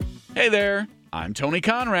Hey there, I'm Tony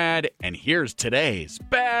Conrad, and here's today's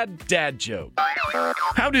bad dad joke.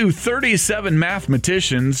 How do 37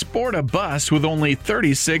 mathematicians board a bus with only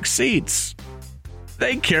 36 seats?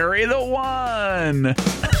 They carry the one.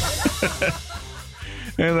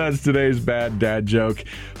 And that's today's bad dad joke.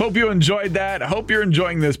 Hope you enjoyed that. I hope you're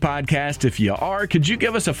enjoying this podcast. If you are, could you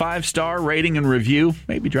give us a 5-star rating and review?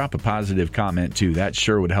 Maybe drop a positive comment too. That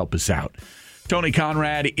sure would help us out. Tony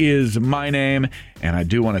Conrad is my name, and I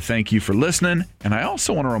do want to thank you for listening. And I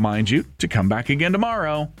also want to remind you to come back again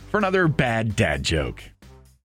tomorrow for another bad dad joke.